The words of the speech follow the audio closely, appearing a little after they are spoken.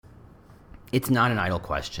It's not an idle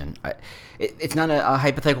question. It's not a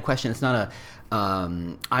hypothetical question. It's not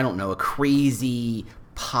a crazy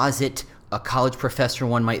posit a college professor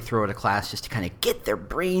one might throw at a class just to kind of get their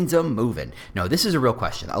brains moving. No, this is a real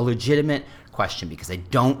question, a legitimate question, because I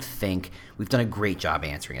don't think we've done a great job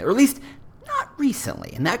answering it, or at least not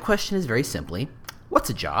recently. And that question is very simply, what's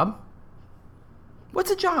a job?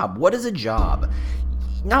 What's a job? What is a job?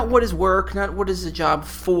 Not what is work, not what is a job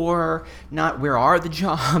for, not where are the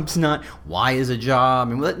jobs, not why is a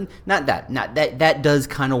job, and not that. That does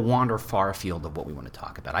kind of wander far afield of what we want to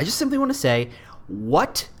talk about. I just simply want to say,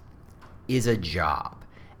 what is a job?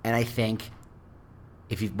 And I think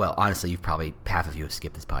honestly, half of you have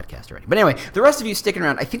skipped this podcast already. But anyway, the rest of you sticking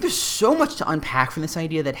around, I think there's so much to unpack from this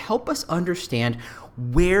idea that help us understand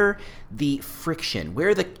where the friction,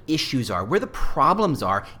 where the issues are, where the problems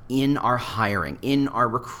are in our hiring, in our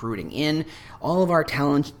recruiting, in all of our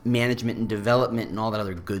talent management and development and all that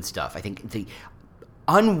other good stuff. I think the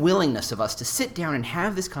unwillingness of us to sit down and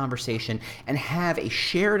have this conversation and have a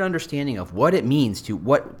shared understanding of what it means to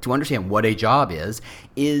understand what a job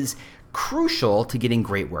is crucial to getting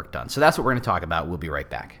great work done. So that's what we're going to talk about. We'll be right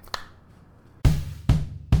back.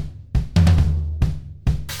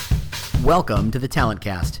 Welcome to the Talent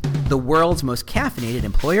Cast, the world's most caffeinated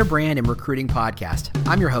employer brand and recruiting podcast.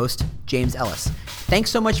 I'm your host, James Ellis.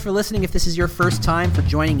 Thanks so much for listening. If this is your first time for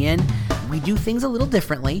joining in, we do things a little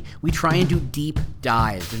differently. We try and do deep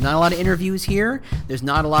dives. There's not a lot of interviews here. There's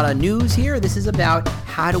not a lot of news here. This is about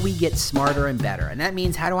how do we get smarter and better. And that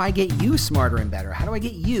means, how do I get you smarter and better? How do I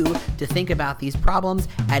get you to think about these problems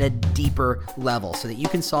at a deeper level so that you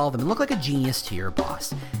can solve them and look like a genius to your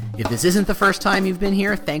boss? If this isn't the first time you've been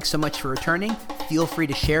here, thanks so much for returning. Feel free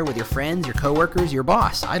to share with your friends, your coworkers, your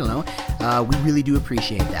boss. I don't know. We really do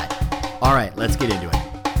appreciate that. All right, let's get into it.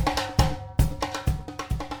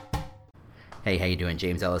 Hey, how you doing?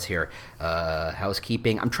 James Ellis here.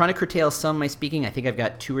 Housekeeping. I'm trying to curtail some of my speaking. I think I've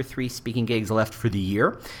got 2 or 3 speaking gigs left for the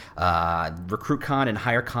year. RecruitCon and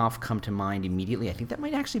HireConf come to mind immediately. I think that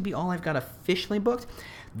might actually be all I've got officially booked.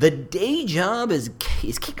 The day job is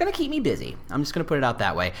going to keep me busy. I'm just going to put it out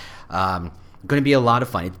that way. Going to be a lot of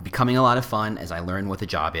fun. It's becoming a lot of fun as I learn what the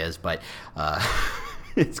job is, but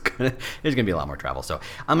there's going to be a lot more travel. So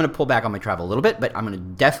I'm going to pull back on my travel a little bit, but I'm going to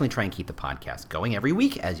definitely try and keep the podcast going every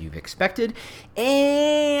week, as you've expected.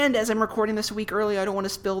 And as I'm recording this a week early, I don't want to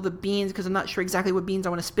spill the beans because I'm not sure exactly what beans I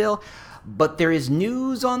want to spill. But there is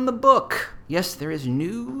news on the book. Yes, there is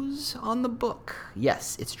news on the book.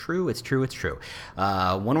 Yes, it's true.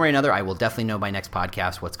 One way or another, I will definitely know by next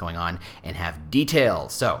podcast what's going on and have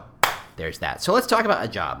details. So there's that. So let's talk about a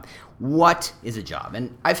job. What is a job?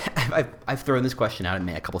 And I've thrown this question out in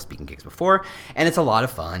a couple speaking gigs before, and it's a lot of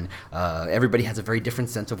fun. Everybody has a very different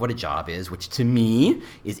sense of what a job is, which to me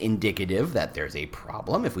is indicative that there's a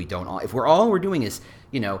problem. If we're doing is,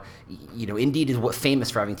 Indeed is what famous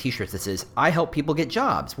for having T-shirts that says, "I help people get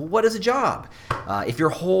jobs." Well, what is a job? If your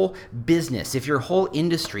whole business, if your whole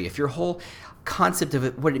industry, if your whole concept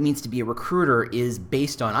of what it means to be a recruiter is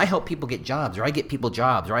based on I help people get jobs, or I get people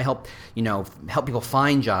jobs, or I help people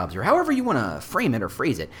find jobs, or however you want to frame it or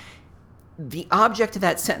phrase it, the object of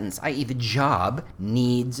that sentence, i.e. the job,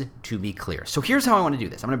 needs to be clear. So here's how I want to do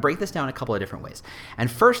this. I'm going to break this down a couple of different ways.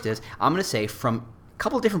 And first is I'm going to say, from a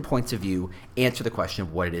couple of different points of view, answer the question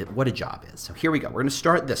of what a job is. So here we go. We're going to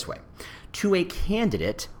start this way. To a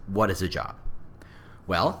candidate, what is a job?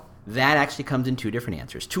 Well, that actually comes in 2 different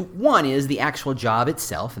answers. One is the actual job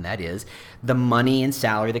itself, and that is the money and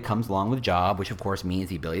salary that comes along with a job, which of course means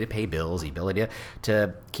the ability to pay bills, the ability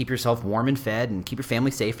to keep yourself warm and fed and keep your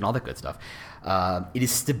family safe and all that good stuff. It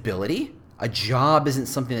is stability. A job isn't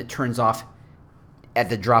something that turns off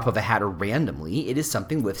at the drop of a hat or randomly. It is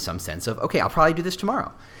something with some sense of, okay, I'll probably do this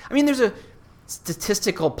tomorrow. I mean, there's a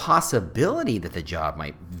statistical possibility that the job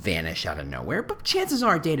might vanish out of nowhere, but chances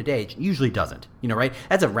are day to day it usually doesn't. Right?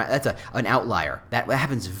 That's an outlier. That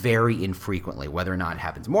happens very infrequently. Whether or not it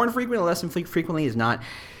happens more infrequently or less infrequently is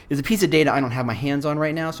a piece of data I don't have my hands on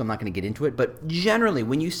right now, so I'm not going to get into it. But generally,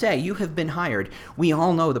 when you say you have been hired, we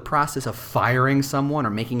all know the process of firing someone or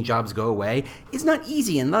making jobs go away is not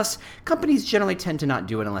easy, and thus companies generally tend to not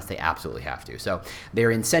do it unless they absolutely have to. So they're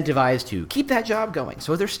incentivized to keep that job going.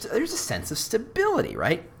 So there's a sense of stability,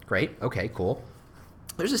 right? Great. Okay, cool.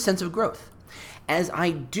 There's a sense of growth. As I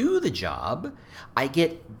do the job, I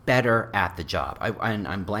get better at the job.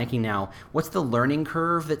 I'm blanking now. What's the learning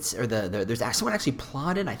curve there's someone actually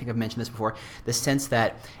plotted, I think I've mentioned this before, the sense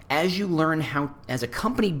that as you learn how, as a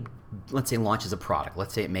company, let's say, launches a product,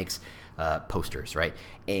 let's say it makes posters, right?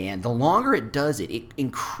 And the longer it does it, it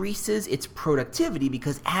increases its productivity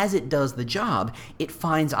because as it does the job, it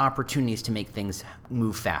finds opportunities to make things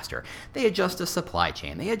move faster. They adjust the supply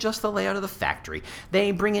chain. They adjust the layout of the factory.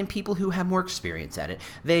 They bring in people who have more experience at it.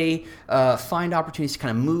 They find opportunities to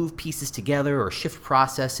kind of move pieces together or shift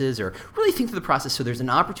processes or really think through the process so there's an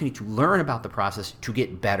opportunity to learn about the process to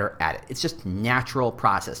get better at it. It's just natural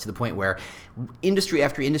process to the point where industry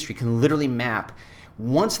after industry can literally map.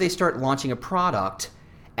 Once they start launching a product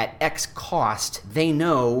at X cost, they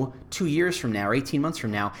know 2 years from now or 18 months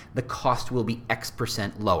from now, the cost will be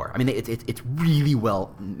X% lower. I mean, it's really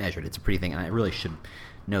well measured. It's a pretty thing, and I really should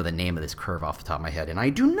know the name of this curve off the top of my head, and I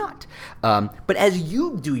do not. But as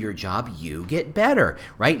you do your job, you get better,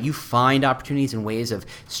 right? You find opportunities and ways of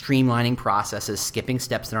streamlining processes, skipping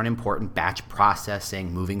steps that aren't important, batch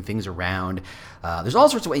processing, moving things around. There's all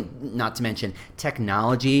sorts of ways, not to mention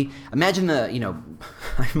technology. Imagine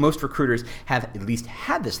most recruiters have at least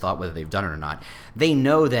had this thought, whether they've done it or not. They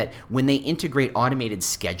know that when they integrate automated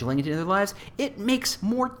scheduling into their lives, it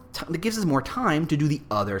gives us more time to do the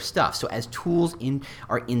other stuff. So as tools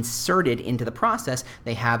are inserted into the process,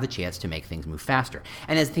 they have the chance to make things move faster.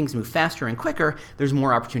 And as things move faster and quicker, there's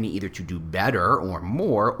more opportunity either to do better or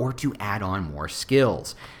more or to add on more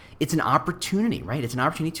skills. It's an opportunity, right? It's an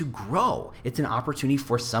opportunity to grow. It's an opportunity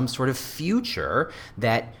for some sort of future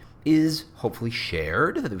that is hopefully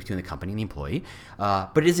shared between the company and the employee,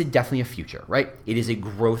 but it is definitely a future, right? It is a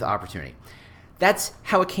growth opportunity. That's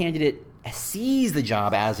how a candidate sees the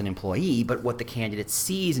job as an employee, but what the candidate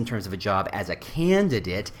sees in terms of a job as a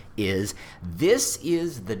candidate is this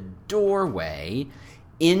is the doorway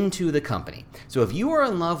into the company. So if you are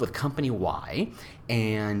in love with company Y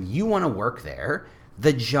and you want to work there,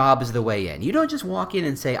 the job is the way in. You don't just walk in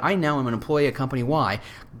and say, I know I'm an employee at company Y,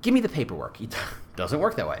 give me the paperwork. It doesn't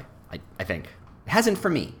work that way, I think. It hasn't for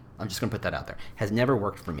me. I'm just going to put that out there. It has never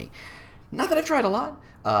worked for me. Not that I've tried a lot,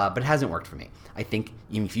 but it hasn't worked for me. I think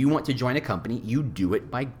if you want to join a company, you do it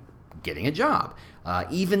by getting a job.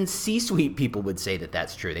 Even C-suite people would say that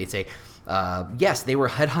that's true. They'd say, yes, they were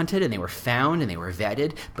headhunted and they were found and they were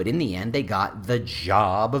vetted, but in the end, they got the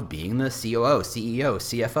job of being the COO, CEO,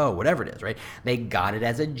 CFO, whatever it is, right? They got it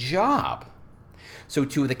as a job. So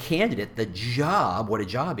to the candidate, the job, what a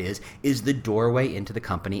job is the doorway into the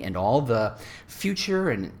company and all the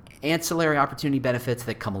future and ancillary opportunity benefits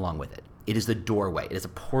that come along with it. It is the doorway. It is a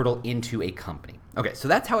portal into a company. Okay, so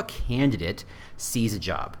that's how a candidate sees a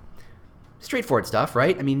job. Straightforward stuff,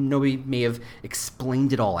 right? I mean, nobody may have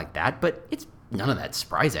explained it all like that, but it's none of that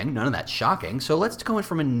surprising, none of that shocking. So let's go in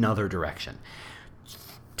from another direction.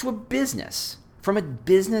 To a business, from a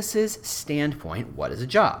business's standpoint, what is a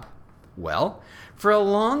job? Well, for a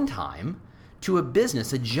long time, to a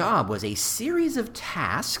business, a job was a series of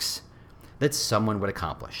tasks that someone would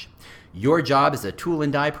accomplish. Your job as a tool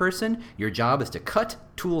and die person, your job is to cut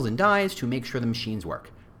tools and dies to make sure the machines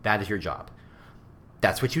work. That is your job.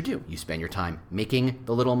 That's what you do. You spend your time making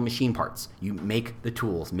the little machine parts. You make the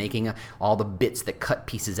tools, making all the bits that cut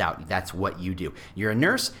pieces out. That's what you do. You're a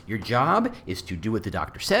nurse. Your job is to do what the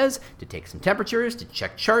doctor says, to take some temperatures, to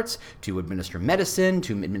check charts, to administer medicine,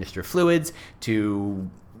 to administer fluids, to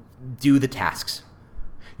do the tasks.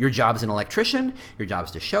 Your job as an electrician, your job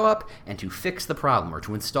is to show up and to fix the problem or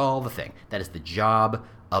to install the thing. That is the job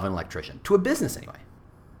of an electrician, to a business anyway,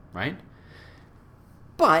 right?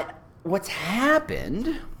 But what's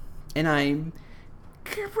happened, and I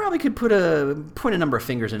probably could point a number of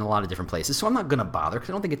fingers in a lot of different places, so I'm not going to bother because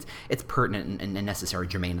I don't think it's pertinent and necessary,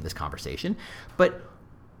 germane to this conversation. But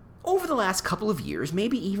over the last couple of years,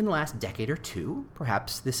 maybe even the last decade or two,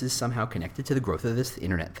 perhaps this is somehow connected to the growth of this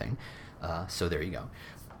internet thing. So there you go.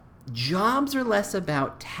 Jobs are less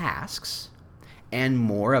about tasks and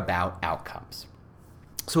more about outcomes.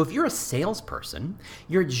 So if you're a salesperson,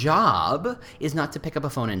 your job is not to pick up a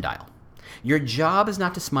phone and dial. Your job is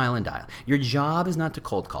not to smile and dial. Your job is not to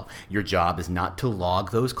cold call. Your job is not to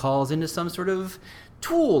log those calls into some sort of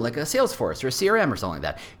tool like a Salesforce or a CRM or something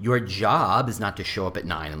like that. Your job is not to show up at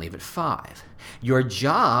 9 and leave at 5. Your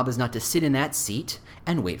job is not to sit in that seat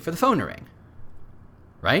and wait for the phone to ring.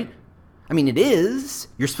 Right? I mean, it is.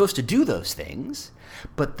 You're supposed to do those things.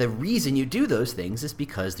 But the reason you do those things is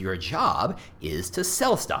because your job is to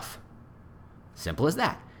sell stuff. Simple as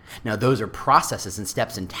that. Now, those are processes and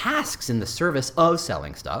steps and tasks in the service of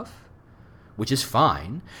selling stuff, which is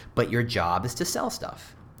fine, but your job is to sell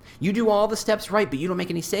stuff. You do all the steps right, but you don't make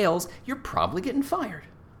any sales, you're probably getting fired.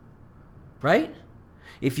 Right?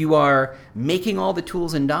 If you are making all the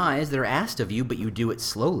tools and dies that are asked of you, but you do it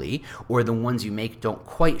slowly, or the ones you make don't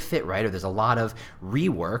quite fit right, or there's a lot of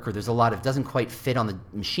rework, or there's a lot of doesn't quite fit on the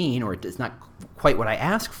machine, or it's not quite what I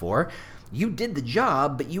asked for, you did the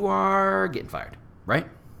job, but you are getting fired, right?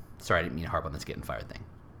 Sorry, I didn't mean to harp on this getting fired thing.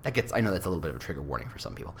 I know that's a little bit of a trigger warning for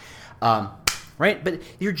some people. Right? But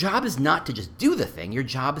your job is not to just do the thing. Your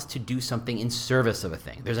job is to do something in service of a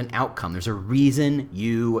thing. There's an outcome. There's a reason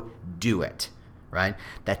you do it, right?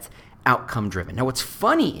 That's outcome driven. Now, what's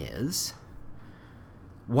funny is,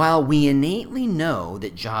 while we innately know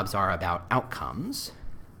that jobs are about outcomes,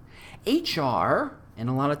 HR, and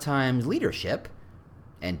a lot of times leadership,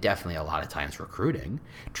 and definitely a lot of times recruiting,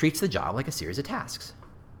 treats the job like a series of tasks.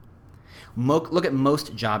 Look at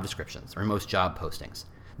most job descriptions or most job postings.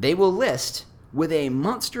 They will list with a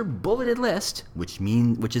monster bulleted list, which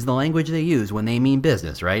is the language they use when they mean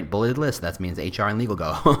business, right? Bulleted list, that means HR and legal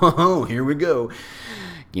go, oh, here we go.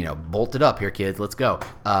 Bolt it up here, kids, let's go.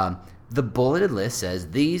 The bulleted list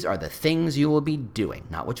says these are the things you will be doing,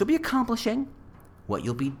 not what you'll be accomplishing, what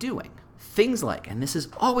you'll be doing. Things like, and this is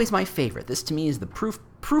always my favorite, this to me is the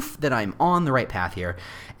proof that I'm on the right path here.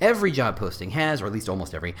 Every job posting has, or at least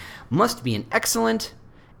almost every, must be an excellent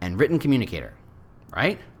and written communicator,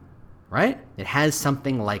 right? Right? It has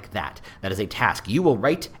something like that. That is a task. You will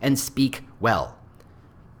write and speak well.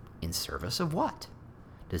 In service of what?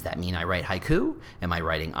 Does that mean I write haiku? Am I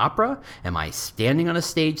writing opera? Am I standing on a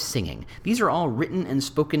stage singing? These are all written and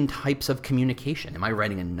spoken types of communication. Am I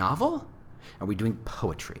writing a novel? Are we doing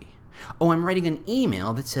poetry? Oh, I'm writing an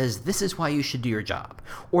email that says this is why you should do your job.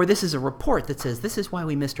 Or this is a report that says this is why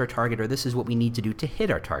we missed our target, or this is what we need to do to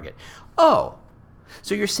hit our target. Oh,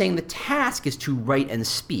 so you're saying the task is to write and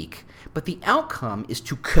speak, but the outcome is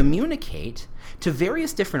to communicate to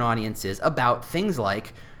various different audiences about things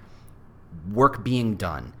like work being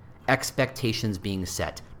done, expectations being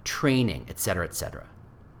set, training, etc., etc.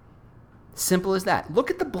 Simple as that. Look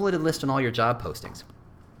at the bulleted list on all your job postings.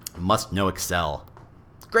 Must know Excel.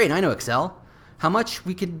 Great, I know Excel. How much?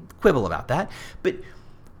 We could quibble about that. But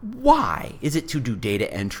why? Is it to do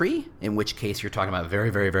data entry, in which case you're talking about very,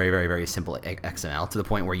 very, very, very, very simple XML to the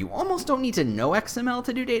point where you almost don't need to know XML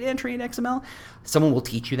to do data entry in XML? Someone will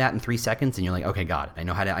teach you that in 3 seconds, and you're like, okay, got it. I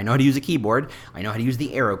know how to use a keyboard. I know how to use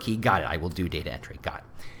the arrow key. Got it. I will do data entry. Got it.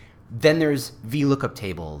 Then there's VLOOKUP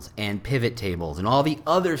tables and pivot tables and all the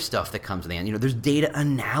other stuff that comes with it. There's data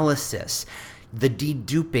analysis, the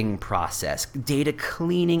deduping process, data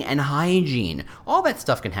cleaning and hygiene. All that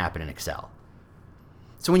stuff can happen in Excel.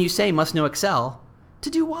 So when you say must know Excel,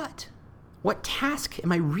 to do what? What task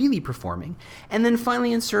am I really performing? And then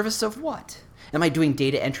finally, in service of what? Am I doing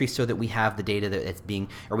data entry so that we have the data that's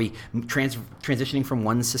are we transitioning from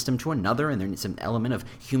one system to another, and there's some element of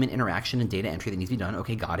human interaction and data entry that needs to be done?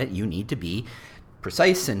 Okay, got it. You need to be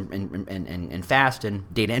precise and fast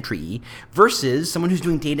and data entry versus someone who's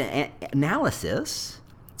doing data analysis.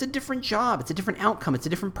 It's a different job. It's a different outcome. It's a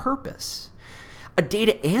different purpose. A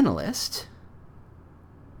data analyst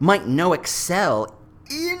might know Excel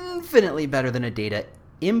infinitely better than a data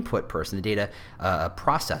input person, a data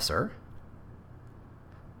processor,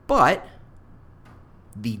 but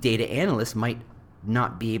the data analyst might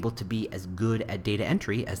not be able to be as good at data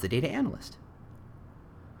entry as the data analyst.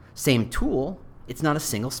 Same tool, it's not a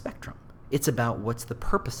single spectrum. It's about what's the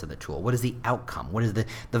purpose of the tool, what is the outcome, what is the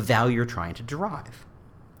value you're trying to derive.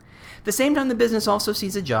 At the same time, the business also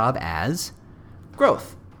sees a job as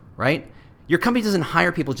growth, right? Your company doesn't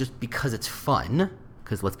hire people just because it's fun,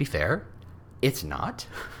 because let's be fair, it's not.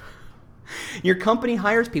 Your company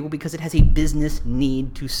hires people because it has a business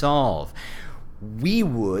need to solve. We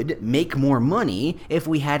would make more money if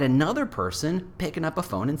we had another person picking up a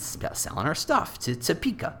phone and selling our stuff to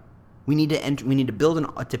Topeka. We need to build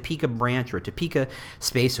a Topeka branch or a Topeka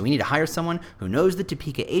space, so we need to hire someone who knows the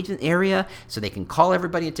Topeka agent area so they can call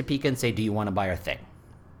everybody at Topeka and say, do you want to buy our thing?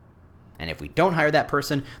 And if we don't hire that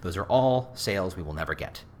person, those are all sales we will never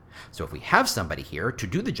get. So if we have somebody here to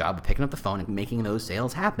do the job of picking up the phone and making those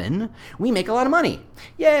sales happen, we make a lot of money.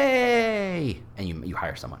 Yay! And you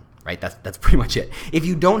hire someone, right? That's pretty much it. If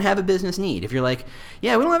you don't have a business need, if you're like,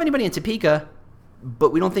 yeah, we don't have anybody in Topeka,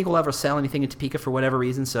 but we don't think we'll ever sell anything in Topeka for whatever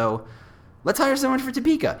reason, so let's hire someone for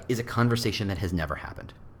Topeka, is a conversation that has never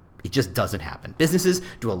happened. It just doesn't happen. Businesses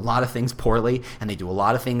do a lot of things poorly, and they do a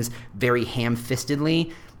lot of things very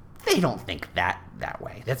ham-fistedly. They don't think that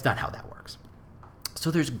way. That's not how that works.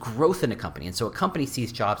 So there's growth in a company, and so a company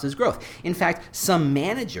sees jobs as growth. In fact, some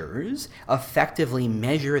managers effectively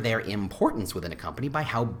measure their importance within a company by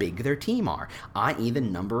how big their team are, i.e. the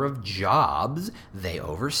number of jobs they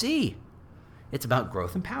oversee. It's about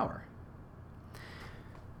growth and power.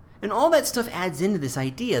 And all that stuff adds into this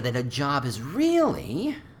idea that a job is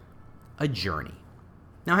really a journey.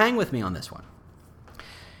 Now hang with me on this one,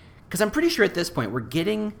 because I'm pretty sure at this point we're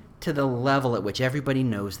getting to the level at which everybody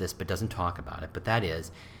knows this but doesn't talk about it, but that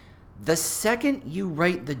is, the second you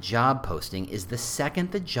write the job posting is the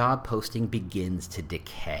second the job posting begins to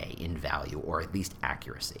decay in value, or at least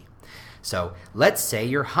accuracy. So let's say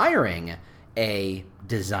you're hiring a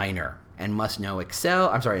designer and must know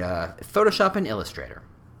Photoshop and Illustrator.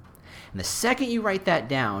 And the second you write that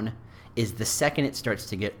down is the second it starts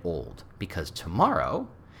to get old, because tomorrow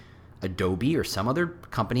Adobe or some other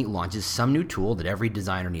company launches some new tool that every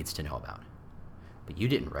designer needs to know about. But you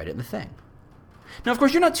didn't write it in the thing. Now, of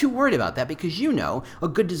course, you're not too worried about that, because you know a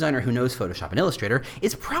good designer who knows Photoshop and Illustrator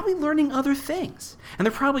is probably learning other things. And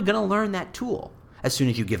they're probably going to learn that tool as soon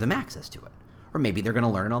as you give them access to it. Or maybe they're going to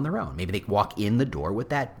learn it on their own. Maybe they walk in the door with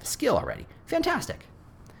that skill already. Fantastic.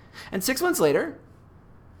 And 6 months later,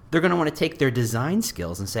 they're going to want to take their design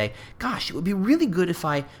skills and say, gosh, it would be really good if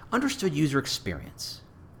I understood user experience,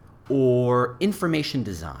 or information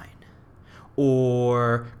design,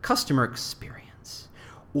 or customer experience,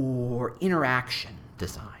 or interaction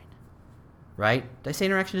design, right? Did I say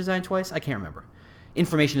interaction design twice? I can't remember.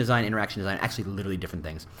 Information design, interaction design, actually literally different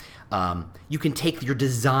things. You can take your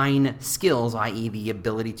design skills, i.e. the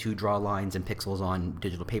ability to draw lines and pixels on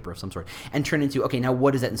digital paper of some sort, and turn into, okay, now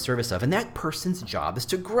what is that in service of? And that person's job is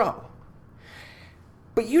to grow.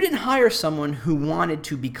 But you didn't hire someone who wanted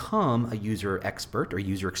to become a user expert or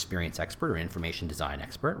user experience expert or information design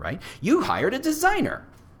expert, right? You hired a designer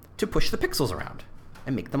to push the pixels around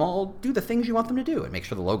and make them all do the things you want them to do and make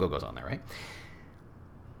sure the logo goes on there, right?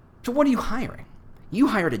 So what are you hiring? You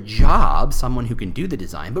hired a job, someone who can do the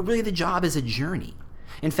design, but really the job is a journey.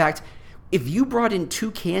 In fact, if you brought in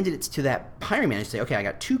two candidates to that hiring manager, say, okay, I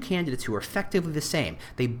got two candidates who are effectively the same.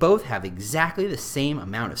 They both have exactly the same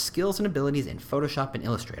amount of skills and abilities in Photoshop and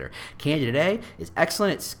Illustrator. Candidate A is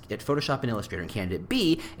excellent at Photoshop and Illustrator, and candidate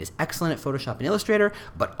B is excellent at Photoshop and Illustrator,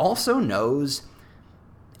 but also knows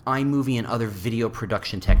iMovie and other video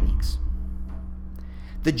production techniques.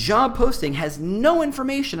 The job posting has no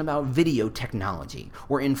information about video technology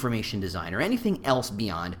or information design or anything else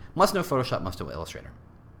beyond must know Photoshop, must know Illustrator.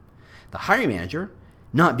 The hiring manager,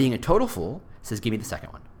 not being a total fool, says, give me the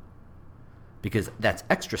second one. Because that's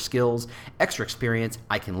extra skills, extra experience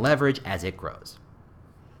I can leverage as it grows.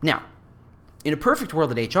 Now, in a perfect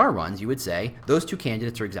world that HR runs, you would say those two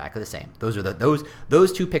candidates are exactly the same.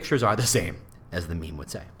 Those two pictures are the same, as the meme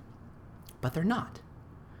would say. But they're not.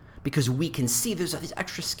 Because we can see there's these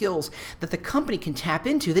extra skills that the company can tap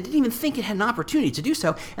into that didn't even think it had an opportunity to do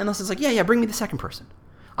so, and thus it's like, yeah, bring me the second person.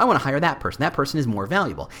 I want to hire that person. That person is more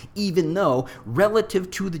valuable, even though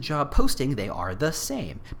relative to the job posting, they are the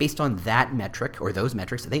same. Based on that metric or those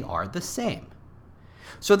metrics, they are the same.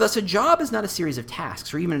 So thus a job is not a series of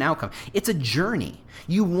tasks or even an outcome. It's a journey.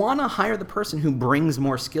 You want to hire the person who brings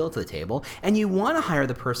more skill to the table, and you want to hire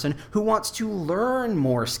the person who wants to learn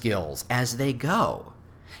more skills as they go.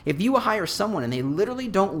 If you hire someone and they literally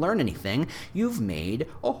don't learn anything, you've made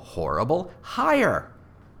a horrible hire.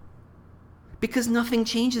 Because nothing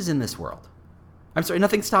changes in this world.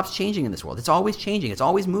 Nothing stops changing in this world. It's always changing. It's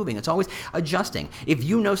always moving. It's always adjusting. If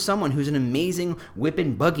you know someone who's an amazing whip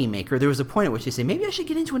and buggy maker, there was a point at which they say, maybe I should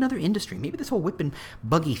get into another industry. Maybe this whole whip and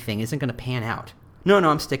buggy thing isn't going to pan out. No,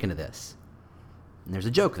 I'm sticking to this. And there's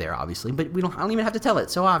a joke there, obviously, but I don't even have to tell it.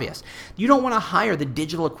 It's so obvious. You don't want to hire the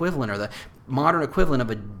digital equivalent or the modern equivalent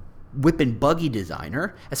of a whip and buggy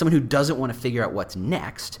designer as someone who doesn't want to figure out what's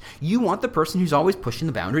next. You want the person who's always pushing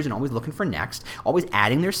the boundaries and always looking for next, always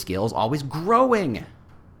adding their skills, always growing.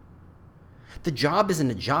 The job isn't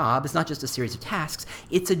a job. It's not just a series of tasks.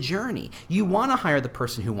 It's a journey. You want to hire the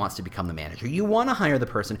person who wants to become the manager. You want to hire the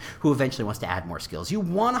person who eventually wants to add more skills. You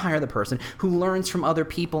want to hire the person who learns from other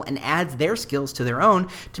people and adds their skills to their own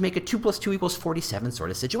to make a 2 + 2 = 47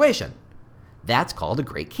 sort of situation. That's called a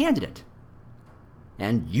great candidate.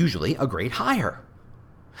 And usually a great hire.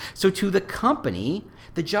 So to the company,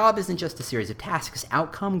 the job isn't just a series of tasks,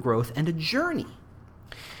 outcome, growth, and a journey.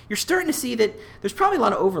 You're starting to see that there's probably a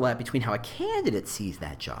lot of overlap between how a candidate sees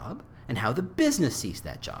that job and how the business sees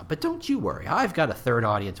that job. But don't you worry, I've got a third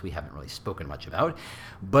audience we haven't really spoken much about,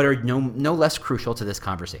 but are no less crucial to this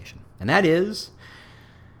conversation. And that is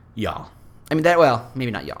y'all.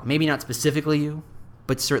 Maybe not y'all. Maybe not specifically you,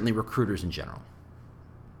 but certainly recruiters in general.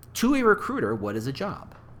 To a recruiter, what is a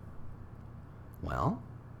job? Well,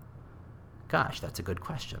 gosh, that's a good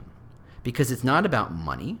question. Because it's not about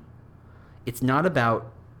money. It's not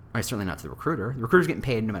about, certainly not to the recruiter. The recruiter's getting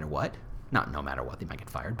paid no matter what. Not no matter what, they might get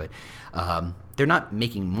fired, but they're not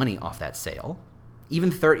making money off that sale. Even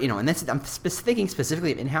third, and I'm thinking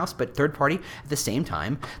specifically of in-house, but third party at the same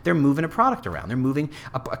time, they're moving a product around. They're moving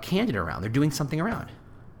a candidate around. They're doing something around.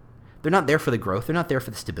 They're not there for the growth. They're not there for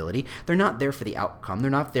the stability. They're not there for the outcome. They're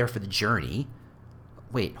not there for the journey.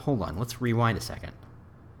 Wait, hold on. Let's rewind a second.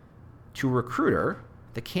 To a recruiter,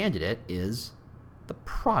 the candidate is the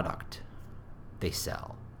product they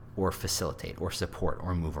sell or facilitate or support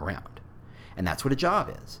or move around. And that's what a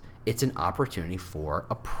job is. It's an opportunity for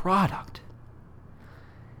a product.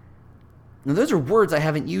 Now, those are words I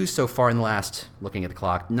haven't used so far in the last, looking at the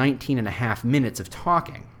clock, 19 and a half minutes of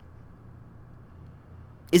talking.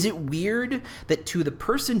 Is it weird that to the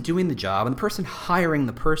person doing the job and the person hiring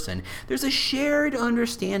the person, there's a shared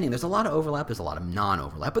understanding? There's a lot of overlap, there's a lot of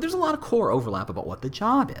non-overlap, but there's a lot of core overlap about what the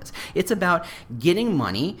job is. It's about getting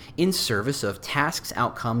money in service of tasks,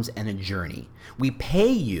 outcomes, and a journey. We pay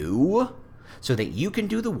you so that you can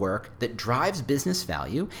do the work that drives business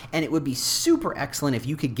value, and it would be super excellent if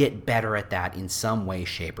you could get better at that in some way,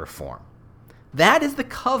 shape, or form. That is the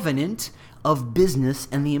covenant of business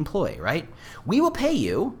and the employee, right? We will pay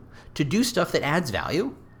you to do stuff that adds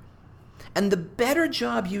value, and the better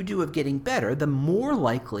job you do of getting better, the more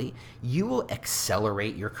likely you will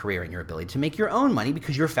accelerate your career and your ability to make your own money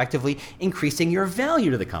because you're effectively increasing your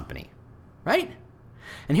value to the company, right?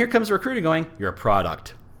 And here comes a recruiter going, you're a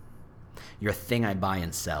product. You're a thing I buy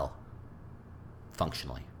and sell,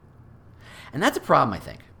 functionally. And that's a problem, I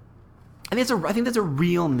think. I think that's a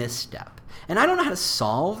real misstep. And I don't know how to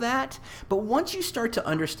solve that, but once you start to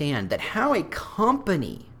understand that how a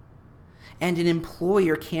company and an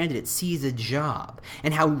employer candidate sees a job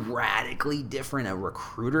and how radically different a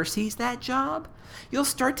recruiter sees that job, you'll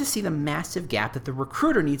start to see the massive gap that the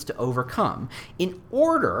recruiter needs to overcome in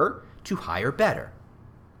order to hire better.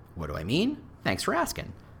 What do I mean? Thanks for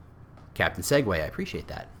asking. Captain Segway, I appreciate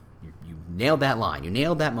that. You nailed that line. You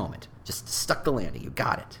nailed that moment. Just stuck the landing. You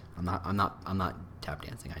got it. I'm not tap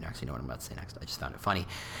dancing. I actually know what I'm about to say next. I just found it funny.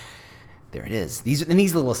 There it is. These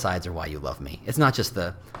little asides are why you love me. It's not just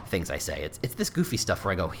the things I say. It's this goofy stuff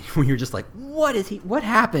where I go, when you're just like, what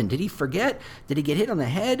happened? Did he forget? Did he get hit on the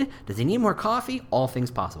head? Does he need more coffee? All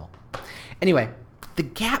things possible. Anyway, the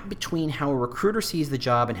gap between how a recruiter sees the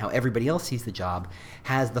job and how everybody else sees the job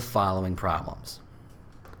has the following problems.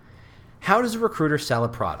 How does a recruiter sell a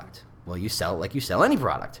product? Well, you sell it like you sell any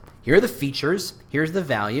product. Here are the features, here's the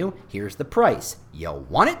value, here's the price. You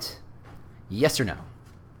want it? Yes or no?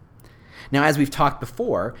 Now, as we've talked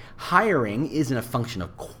before, hiring isn't a function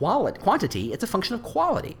of quantity, it's a function of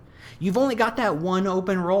quality. You've only got that one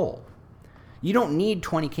open role. You don't need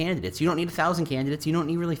 20 candidates. You don't need 1,000 candidates. You don't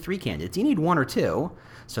need really 3 candidates. You need 1 or 2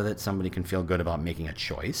 so that somebody can feel good about making a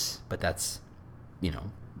choice. But that's,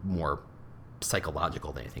 more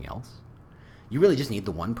psychological than anything else. You really just need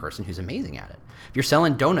the one person who's amazing at it. If you're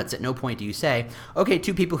selling donuts, at no point do you say, okay,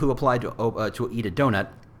 2 people who applied to eat a donut,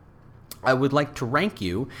 I would like to rank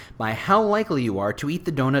you by how likely you are to eat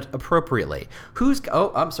the donut appropriately.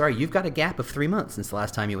 I'm sorry, you've got a gap of 3 months since the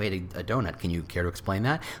last time you ate a donut. Can you care to explain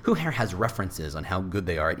that? Who here has references on how good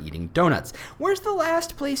they are at eating donuts? Where's the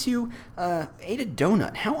last place you ate a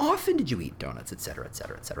donut? How often did you eat donuts, et cetera, et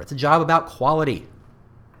cetera, et cetera? It's a job about quality,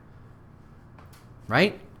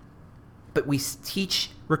 right? But we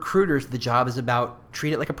teach recruiters the job is about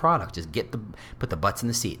treat it like a product. Just put the butts in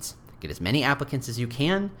the seats. Get as many applicants as you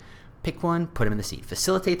can. Pick one, put them in the seat.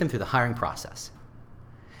 Facilitate them through the hiring process.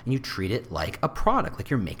 And you treat it like a product, like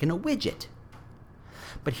you're making a widget.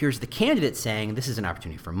 But here's the candidate saying this is an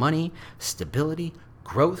opportunity for money, stability,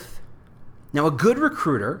 growth. Now, a good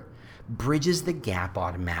recruiter bridges the gap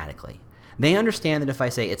automatically. They understand that if I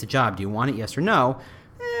say it's a job, do you want it, yes or no,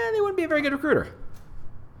 they wouldn't be a very good recruiter.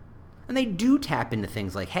 And they do tap into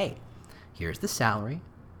things like, hey, here's the salary.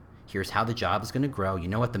 Here's how the job is going to grow. You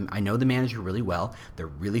know what? I know the manager really well. They're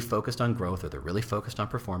really focused on growth, or they're really focused on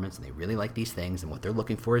performance, and they really like these things. And what they're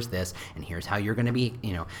looking for is this. And here's how you're going to be,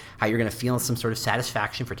 how you're going to feel some sort of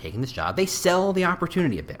satisfaction for taking this job. They sell the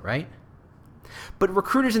opportunity a bit, right? But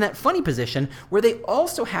recruiters in that funny position where they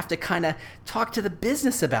also have to kind of talk to the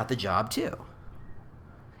business about the job too.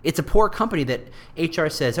 It's a poor company that HR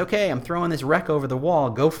says, okay, I'm throwing this wreck over the wall,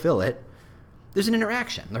 go fill it. There's an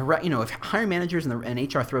interaction. If hiring managers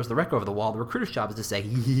and HR throws the wreck over the wall, the recruiter's job is to say,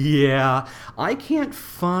 yeah, I can't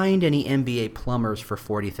find any MBA plumbers for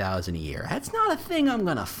 $40,000 a year. That's not a thing I'm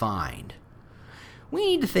going to find. We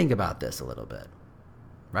need to think about this a little bit,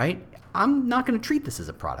 right? I'm not going to treat this as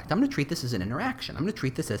a product. I'm going to treat this as an interaction. I'm going to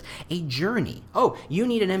treat this as a journey. Oh, you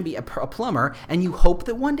need an MBA, a plumber, and you hope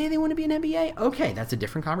that one day they want to be an MBA? Okay, that's a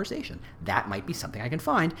different conversation. That might be something I can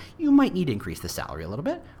find. You might need to increase the salary a little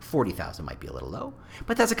bit. $40,000 might be a little low,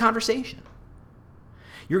 but that's a conversation.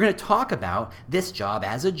 You're going to talk about this job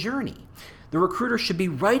as a journey. The recruiter should be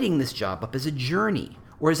writing this job up as a journey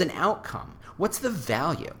or as an outcome. What's the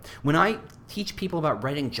value? When I teach people about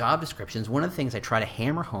writing job descriptions, one of the things I try to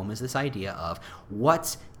hammer home is this idea of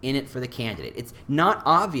what's in it for the candidate. It's not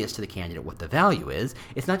obvious to the candidate what the value is.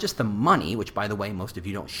 It's not just the money, which, by the way, most of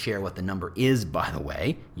you don't share what the number is, by the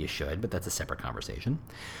way. You should, but that's a separate conversation.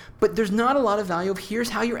 But there's not a lot of value of here's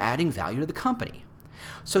how you're adding value to the company.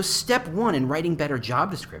 So step one in writing better job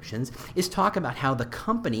descriptions is talk about how the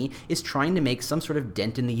company is trying to make some sort of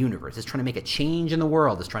dent in the universe. It's trying to make a change in the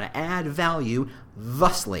world. It's trying to add value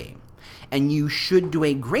thusly. And you should do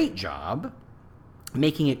a great job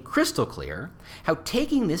making it crystal clear how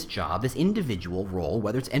taking this job, this individual role,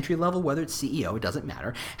 whether it's entry level, whether it's CEO, it doesn't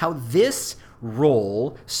matter, how this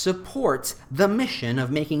role supports the mission of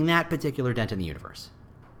making that particular dent in the universe.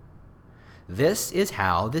 This is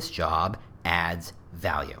how this job adds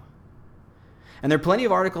value. And there are plenty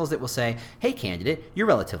of articles that will say, hey, candidate, you're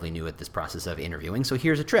relatively new at this process of interviewing, so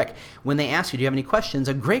here's a trick. When they ask you, do you have any questions,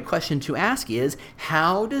 a great question to ask is,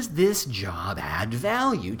 how does this job add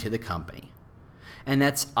value to the company? And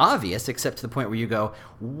that's obvious, except to the point where you go,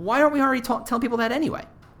 why aren't we already telling people that anyway?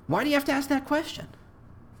 Why do you have to ask that question?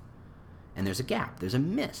 And there's a gap. There's a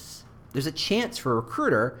miss. There's a chance for a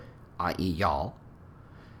recruiter, i.e. y'all,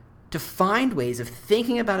 to find ways of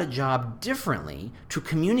thinking about a job differently to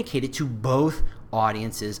communicate it to both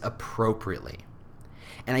audiences appropriately.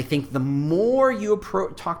 And I think the more you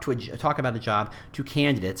talk about a job to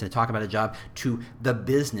candidates and talk about a job to the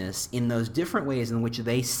business in those different ways in which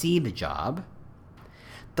they see the job,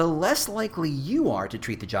 the less likely you are to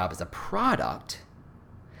treat the job as a product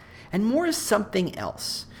and more as something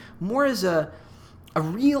else, more as a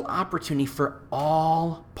real opportunity for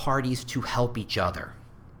all parties to help each other.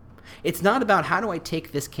 It's not about how do I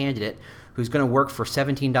take this candidate who's going to work for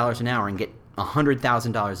 $17 an hour and get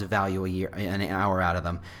 $100,000 of value a year, an hour out of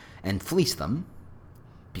them, and fleece them,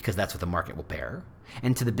 because that's what the market will bear.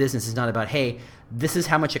 And to the business, it's not about, hey, this is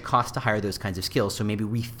how much it costs to hire those kinds of skills, so maybe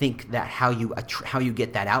rethink that how you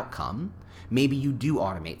get that outcome. Maybe you do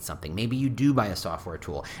automate something. Maybe you do buy a software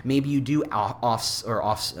tool. Maybe you do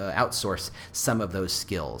outsource some of those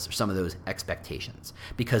skills or some of those expectations,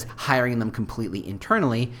 because hiring them completely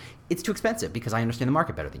internally, it's too expensive because I understand the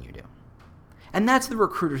market better than you do. And that's the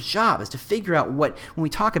recruiter's job, is to figure out when we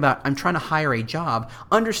talk about I'm trying to hire a job,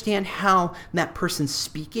 understand how that person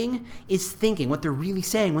speaking is thinking, what they're really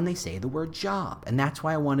saying when they say the word job. And that's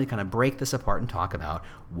why I wanted to kind of break this apart and talk about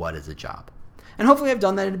what is a job. And hopefully I've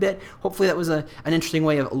done that in a bit. Hopefully that was an interesting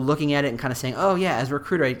way of looking at it and kind of saying, oh yeah, as a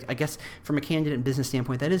recruiter, I guess from a candidate and business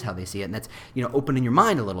standpoint, that is how they see it. And that's, opening your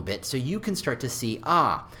mind a little bit so you can start to see,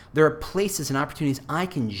 there are places and opportunities I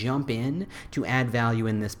can jump in to add value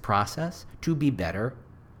in this process to be better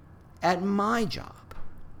at my job.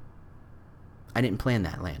 I didn't plan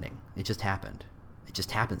that landing. It just happened. It just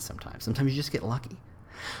happens sometimes. Sometimes you just get lucky.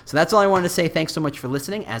 So that's all I wanted to say. Thanks so much for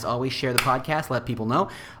listening. As always, share the podcast. Let people know.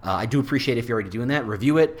 I do appreciate if you're already doing that.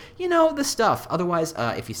 Review it. The stuff. Otherwise,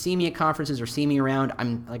 if you see me at conferences or see me around,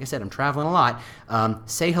 like I said, I'm traveling a lot.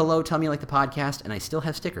 Say hello. Tell me you like the podcast. And I still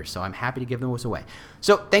have stickers, so I'm happy to give those away.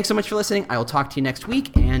 So thanks so much for listening. I will talk to you next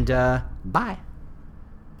week, and bye.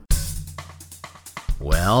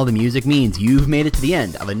 Well, the music means you've made it to the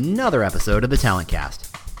end of another episode of the Talent Cast.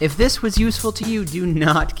 If this was useful to you, do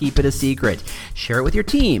not keep it a secret. Share it with your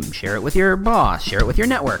team. Share it with your boss. Share it with your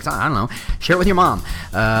networks. I don't know. Share it with your mom.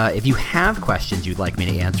 If you have questions you'd like me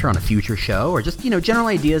to answer on a future show, or just, general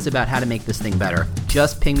ideas about how to make this thing better,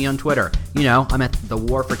 just ping me on Twitter. I'm at The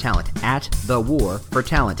War for Talent, at The War for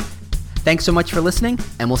Talent. Thanks so much for listening,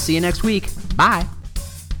 and we'll see you next week. Bye.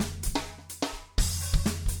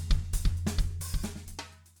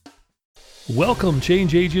 Welcome,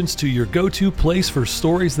 change agents, to your go-to place for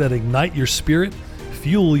stories that ignite your spirit,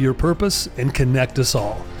 fuel your purpose, and connect us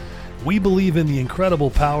all. We believe in the incredible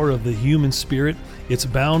power of the human spirit, its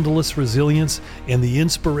boundless resilience, and the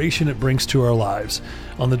inspiration it brings to our lives.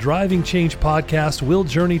 On the Driving Change podcast, we'll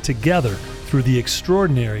journey together through the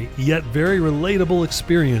extraordinary yet very relatable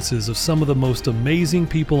experiences of some of the most amazing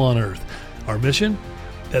people on earth. Our mission?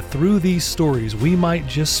 That through these stories, we might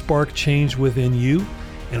just spark change within you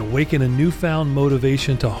and awaken a newfound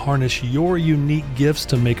motivation to harness your unique gifts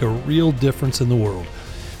to make a real difference in the world.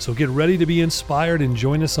 So get ready to be inspired and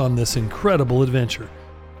join us on this incredible adventure.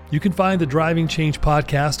 You can find the Driving Change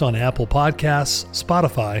podcast on Apple Podcasts,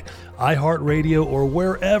 Spotify, iHeartRadio, or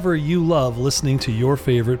wherever you love listening to your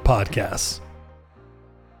favorite podcasts.